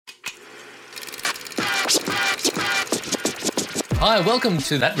Hi, welcome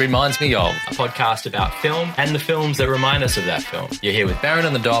to That Reminds Me Of, a podcast about film and the films that remind us of that film. You're here with Baron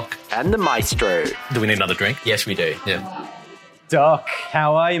and the Doc. And the Maestro. Do we need another drink? Yes, we do. Yeah. Doc,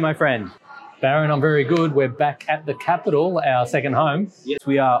 how are you, my friend? Baron, I'm very good. We're back at the Capitol, our second home. Yes,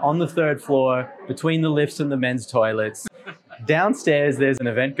 we are on the third floor between the lifts and the men's toilets. Downstairs, there's an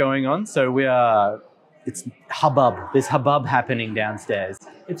event going on, so it's hubbub. There's hubbub happening downstairs.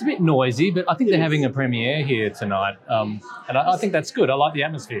 It's a bit noisy, but I think they're having a premiere here tonight. And I think that's good. I like the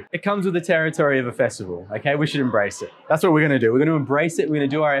atmosphere. It comes with the territory of a festival, okay? We should embrace it. That's what we're going to do. We're going to embrace it. We're going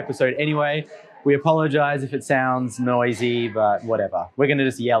to do our episode anyway. We apologize if it sounds noisy, but whatever. We're going to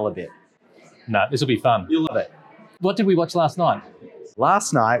just yell a bit. No, this will be fun. You'll love it. What did we watch last night?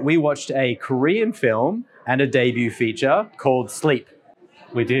 Last night, we watched a Korean film and a debut feature called Sleep.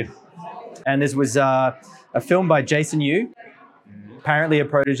 We did. And this was a film by Jason Yu, apparently a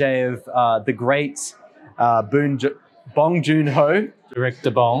protege of the great Bong Joon-ho.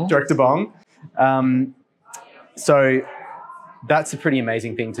 Director Bong. Director Bong. So that's a pretty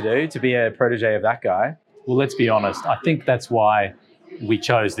amazing thing to do, to be a protege of that guy. Well, let's be honest. I think that's why we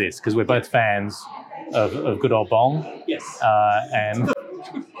chose this, because we're both fans of good old Bong. Yes. And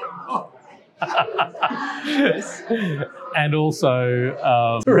yes. And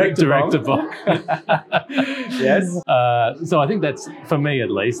also Director Bong. Yes. So I think that's, for me at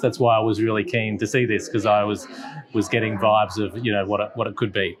least, that's why I was really keen to see this, because I was getting vibes of, what it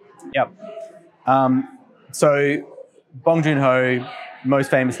could be. Yep. So Bong Joon-ho, most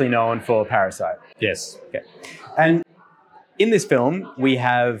famously known for Parasite. Yes. Okay. And in this film, we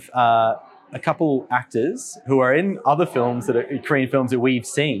have a couple actors who are in other films that are Korean films that we've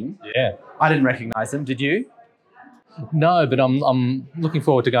seen. Yeah. I didn't recognize them. Did you? No, but I'm looking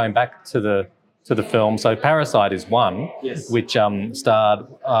forward to going back to the film. So Parasite is one, Yes. which starred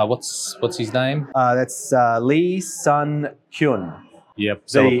what's his name? That's Lee Sun-hyun, Yep.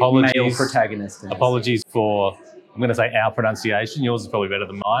 So the apologies, male protagonist. in this. apologies for, I'm going to say our pronunciation. Yours is probably better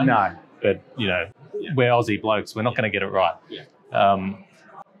than mine. No. But we're Aussie blokes. We're not going to get it right. Yeah.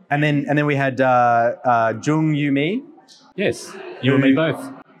 And then we had Jung Yoo-mi. Yes. You and me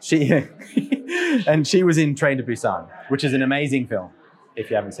both. She and she was in Train to Busan, which is an amazing film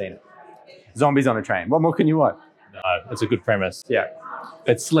if you haven't seen it. Zombies on a train. What more can you want? No, it's a good premise. Yeah.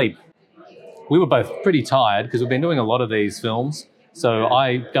 But Sleep. We were both pretty tired because we've been doing a lot of these films. So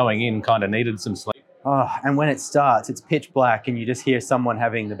I, going in, kind of needed some sleep. Oh, and when it starts, it's pitch black and you just hear someone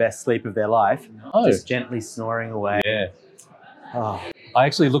having the best sleep of their life, just gently snoring away. Yeah. Oh. I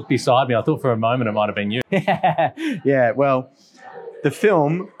actually looked beside me. I thought for a moment it might have been you. Yeah, well, the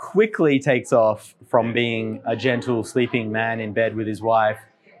film quickly takes off from being a gentle sleeping man in bed with his wife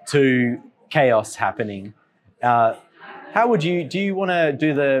to chaos happening. Do you want to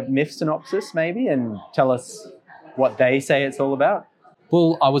do the myth synopsis maybe and tell us what they say it's all about?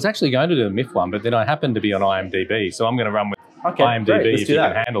 Well, I was actually going to do the myth one, but then I happened to be on IMDb, so I'm going to run with IMDb great. Let's if do you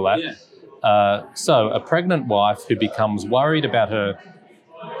that. can handle that. Yeah. So, a pregnant wife who becomes worried about her...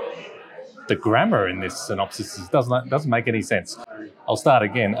 The grammar in this synopsis doesn't make any sense. I'll start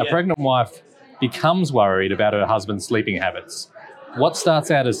again. Yeah. A pregnant wife becomes worried about her husband's sleeping habits. What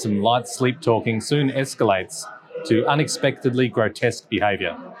starts out as some light sleep talking soon escalates to unexpectedly grotesque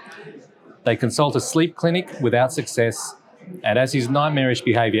behaviour. They consult a sleep clinic without success, and as his nightmarish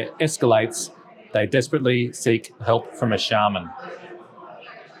behaviour escalates, they desperately seek help from a shaman.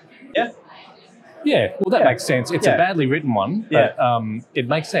 Yeah. Yeah, well, that makes sense. It's a badly written one, but it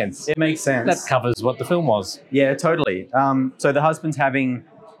makes sense. It makes sense. That covers what the film was. Yeah, totally. So the husband's having,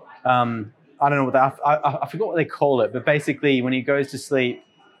 I don't know what I forgot what they call it, but basically when he goes to sleep,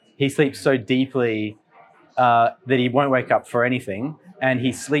 he sleeps so deeply that he won't wake up for anything, and he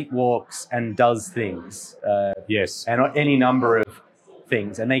sleepwalks and does things. Yes. And any number of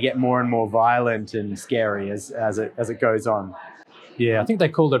things, and they get more and more violent and scary as it goes on. Yeah, I think they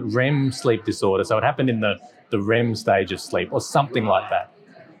called it REM sleep disorder. So it happened in the REM stage of sleep or something like that.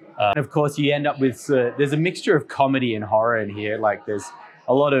 And of course, you end up with, there's a mixture of comedy and horror in here. Like there's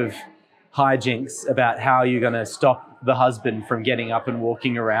a lot of hijinks about how you're going to stop the husband from getting up and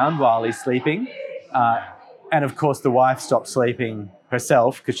walking around while he's sleeping. And of course, the wife stops sleeping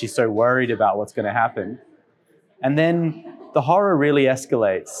herself because she's so worried about what's going to happen. And then the horror really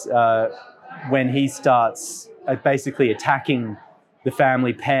escalates when he starts basically attacking the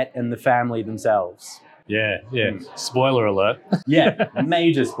family pet and the family themselves. Yeah. Spoiler alert. Yeah,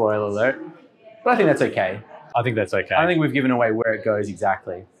 major spoiler alert. But I think that's okay. I think that's okay. I think we've given away where it goes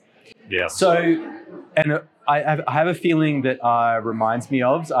exactly. Yeah. So, and I have a feeling that Reminds Me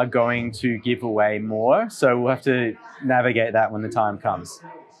Ofs are going to give away more. So we'll have to navigate that when the time comes.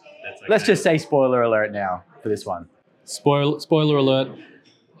 That's okay. Let's just say spoiler alert now for this one. spoiler alert.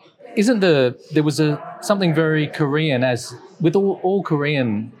 There was something very Korean, as with all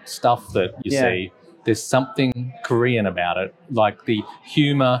Korean stuff that you see, there's something Korean about it, like the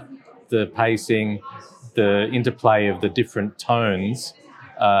humor, the pacing, the interplay of the different tones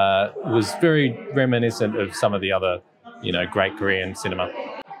was very reminiscent of some of the other, great Korean cinema.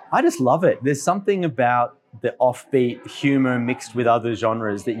 I just love it. There's something about the offbeat humor mixed with other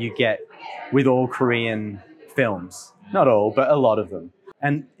genres that you get with all Korean films. Not all, but a lot of them.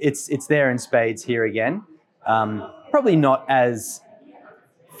 And it's there in spades here again. Probably not as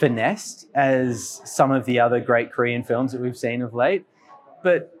finessed as some of the other great Korean films that we've seen of late,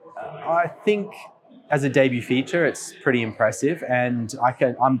 but I think as a debut feature, it's pretty impressive, and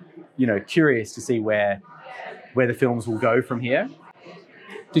I'm curious to see where the films will go from here.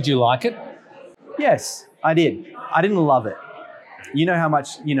 Did you like it? Yes, I did. I didn't love it. You know how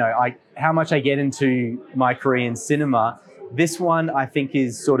much I get into my Korean cinema. This one I think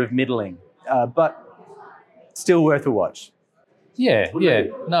is sort of middling, but still worth a watch. Yeah.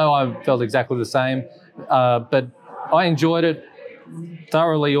 No, I felt exactly the same, but I enjoyed it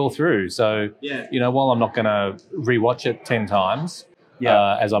thoroughly all through. So, while I'm not going to rewatch it 10 times,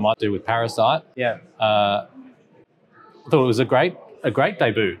 as I might do with Parasite, I thought it was a great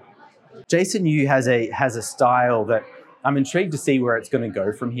debut. Jason Yu has a style that I'm intrigued to see where it's going to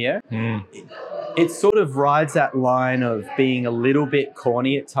go from here. It sort of rides that line of being a little bit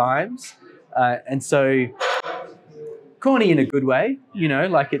corny at times, and so corny in a good way.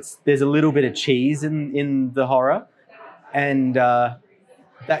 There's a little bit of cheese in the horror, and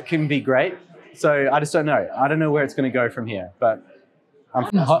that can be great. So I just don't know. I don't know where it's going to go from here, but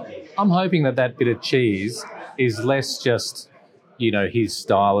I'm hoping that bit of cheese is less just his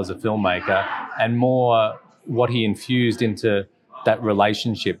style as a filmmaker and more what he infused into that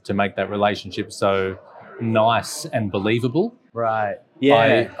relationship to make that relationship so nice and believable. Right.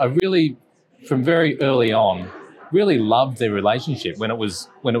 Yeah. I really, from very early on, really loved their relationship when it was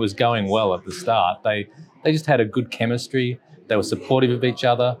going well at the start. They just had a good chemistry. They were supportive of each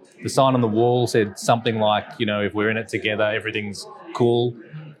other. The sign on the wall said something like, if we're in it together, everything's cool.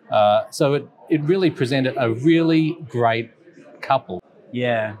 So it really presented a really great couple.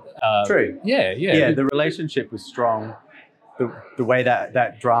 Yeah. True. Yeah. Yeah, the relationship was strong. The way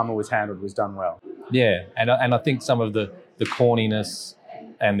that drama was handled was done well. Yeah, and I think some of the corniness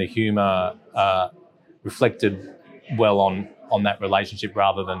and the humour reflected well on that relationship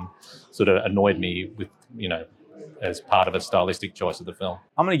rather than sort of annoyed me with, as part of a stylistic choice of the film.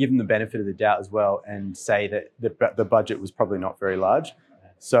 I'm going to give them the benefit of the doubt as well and say that the budget was probably not very large.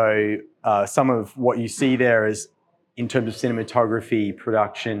 So some of what you see there is in terms of cinematography,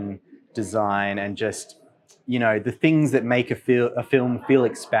 production, design, and just the things that make a film feel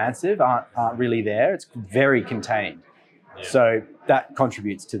expansive aren't really there. It's very contained. Yeah. So that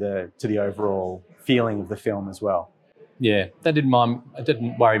contributes to the overall feeling of the film as well. Yeah, it didn't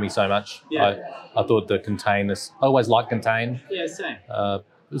worry me so much. Yeah. I thought the containedness, I always liked contained. Yeah, same. It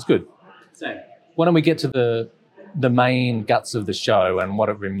was good. Same. Why don't we get to the main guts of the show and what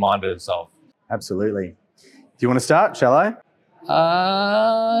it reminded us of? Absolutely. Do you want to start? Shall I?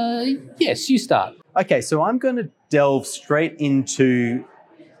 Yes, you start. Okay, so I'm going to delve straight into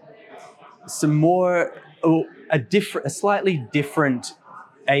some more, a slightly different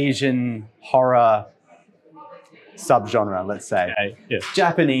Asian horror subgenre, let's say. Okay, yes.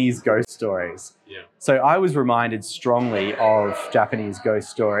 Japanese ghost stories. Yeah. So I was reminded strongly of Japanese ghost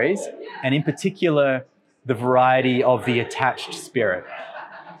stories, and in particular, the variety of the attached spirit.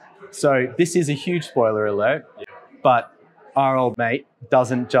 So this is a huge spoiler alert, but our old mate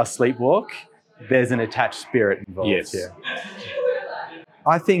doesn't just sleepwalk. There's an attached spirit involved here.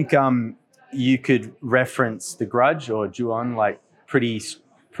 I think you could reference The Grudge or Ju-on pretty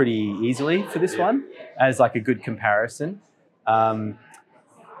easily for this one as like a good comparison. And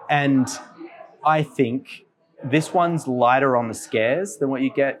I think this one's lighter on the scares than what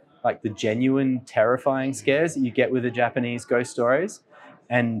you get, like the genuine terrifying scares that you get with the Japanese ghost stories.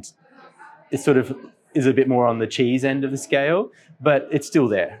 And it sort of is a bit more on the cheese end of the scale, but it's still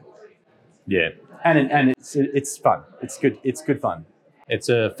there. Yeah. And it's fun. It's good. It's good fun. It's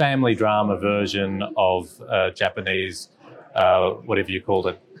a family drama version of Japanese, whatever you called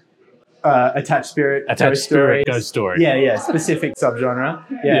it. Attached spirit. Ghost story. Yeah. Specific subgenre.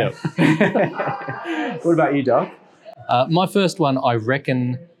 Yeah. What about you, Doc? My first one, I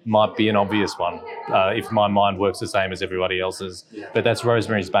reckon, might be an obvious one, if my mind works the same as everybody else's. But that's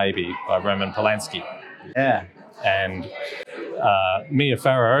Rosemary's Baby by Roman Polanski. Yeah. And Mia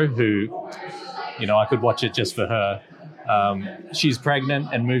Farrow, who, I could watch it just for her. She's pregnant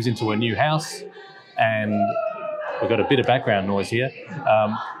and moves into a new house, and we've got a bit of background noise here.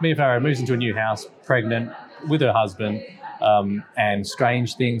 Mia Farrow moves into a new house, pregnant, with her husband, and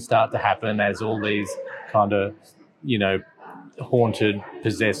strange things start to happen as all these kind of, haunted,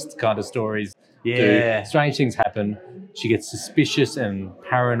 possessed kind of stories do. Strange things happen. She gets suspicious and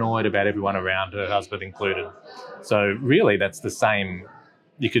paranoid about everyone around her, husband included. So really, that's the same.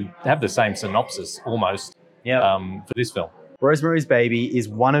 You could have the same synopsis almost for this film. Rosemary's Baby is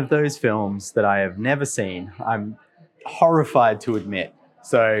one of those films that I have never seen. I'm horrified to admit.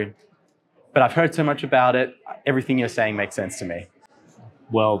 But I've heard so much about it. Everything you're saying makes sense to me.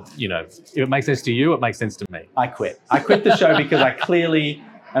 Well, if it makes sense to you, it makes sense to me. I quit. I quit the show because I clearly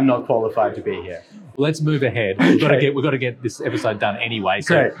am not qualified to be here. Let's move ahead. We've got to get this episode done anyway.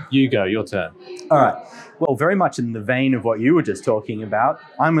 So Great. You go, your turn. All right. Well, very much in the vein of what you were just talking about,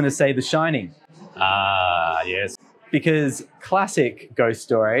 I'm going to say The Shining. Ah, yes. Because classic ghost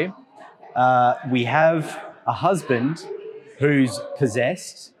story, we have a husband who's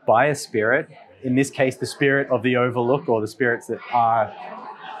possessed by a spirit, in this case, the spirit of the Overlook, or the spirits that are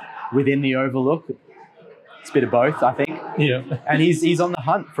within the Overlook. It's a bit of both, I think. Yeah. And he's on the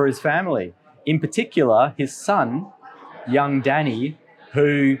hunt for his family. In particular, his son, young Danny,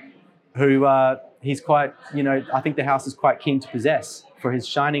 who he's quite, I think the house is quite keen to possess for his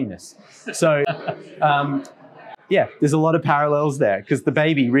shiningness. So, there's a lot of parallels there, because the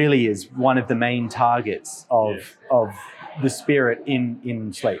baby really is one of the main targets of the spirit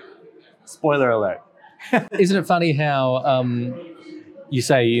in Sleep. Spoiler alert. Isn't it funny how you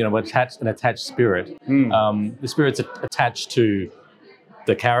say, an attached spirit? The spirit's attached to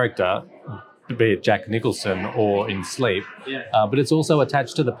the character, be it Jack Nicholson or in Sleep, but it's also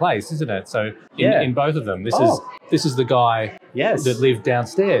attached to the place, isn't it? So in both of them, this is the guy that lived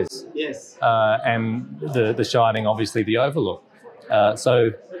downstairs. Yes. And the Shining, obviously, the Overlook.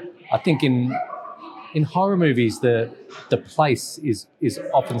 So I think in horror movies, the place is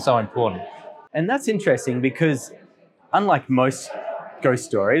often so important. And that's interesting because unlike most ghost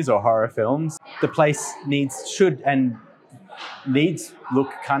stories or horror films, the place needs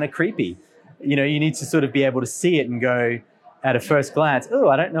look kind of creepy. You need to sort of be able to see it and go at a first glance, oh,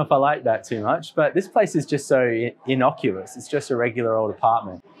 I don't know if I like that too much, but this place is just so innocuous. It's just a regular old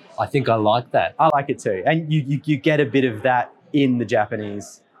apartment. I think I like that. I like it too. And you get a bit of that in the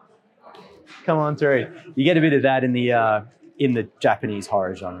Japanese. Come on through. You get a bit of that in the Japanese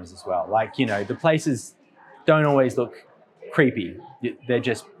horror genres as well. Like, the places don't always look creepy. They're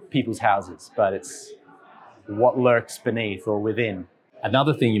just people's houses, but it's what lurks beneath or within.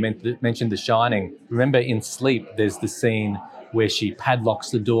 Another thing, you mentioned The Shining. Remember in Sleep, there's the scene where she padlocks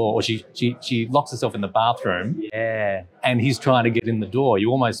the door, or she locks herself in the bathroom. Yeah. And he's trying to get in the door.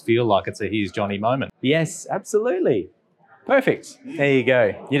 You almost feel like it's a Here's Johnny moment. Yes, absolutely. Perfect. There you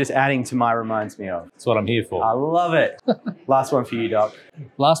go. You're just adding to my reminds me of. That's what I'm here for. I love it. Last one for you, Doc.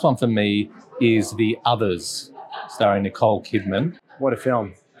 Last one for me is The Others, starring Nicole Kidman. What a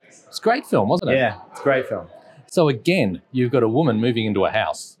film. It's a great film, wasn't it? Yeah, it's a great film. So again, you've got a woman moving into a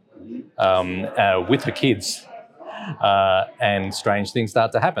house with her kids, and strange things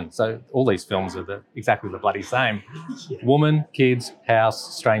start to happen. So all these films are exactly the bloody same. Yeah. Woman, kids,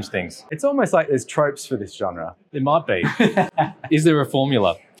 house, strange things. It's almost like there's tropes for this genre. It might be. Is there a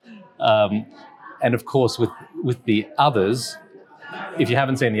formula? And of course, with The Others, if you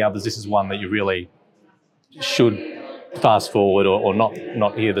haven't seen The Others, this is one that you really should fast forward or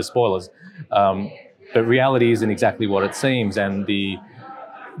not hear the spoilers. But reality isn't exactly what it seems, and the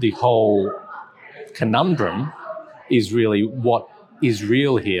whole conundrum is really what is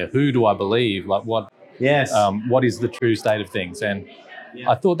real here. Who do I believe? Like what? Yes. What is the true state of things? And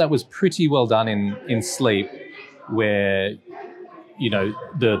I thought that was pretty well done in Sleep, where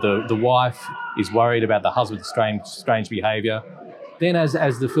the wife is worried about the husband's strange behaviour. Then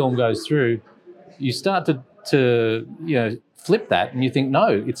as the film goes through, you start to flip that, and you think,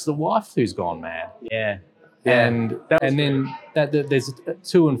 no, it's the wife who's gone mad. Yeah. And then there's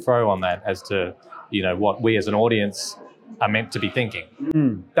to and fro on that as to what we as an audience are meant to be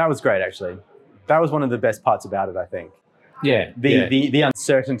thinking. That was great, actually. That was one of the best parts about it, I think. Yeah. The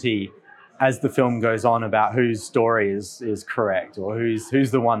uncertainty as the film goes on about whose story is correct, or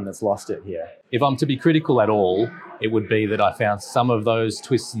who's the one that's lost it here. If I'm to be critical at all, it would be that I found some of those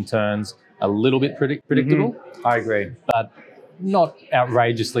twists and turns a little bit predictable. Mm-hmm. I agree. But not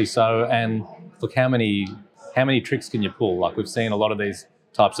outrageously so. And look, how many tricks can you pull? Like, we've seen a lot of these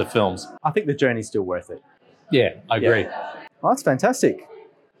types of films. I think the journey's still worth it. Yeah, I agree. Well, that's fantastic.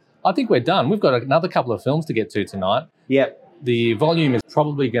 I think we're done. We've got another couple of films to get to tonight. Yep. The volume is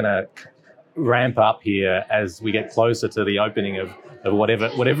probably going to ramp up here as we get closer to the opening of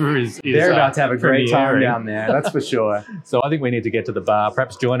whatever is. They're about to have a great time premiering. down there, that's for sure. So I think we need to get to the bar,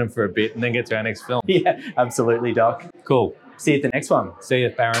 perhaps join them for a bit, and then get to our next film. Yeah, absolutely, Doc. Cool. See you at the next one. See you,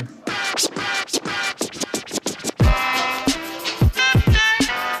 Baron.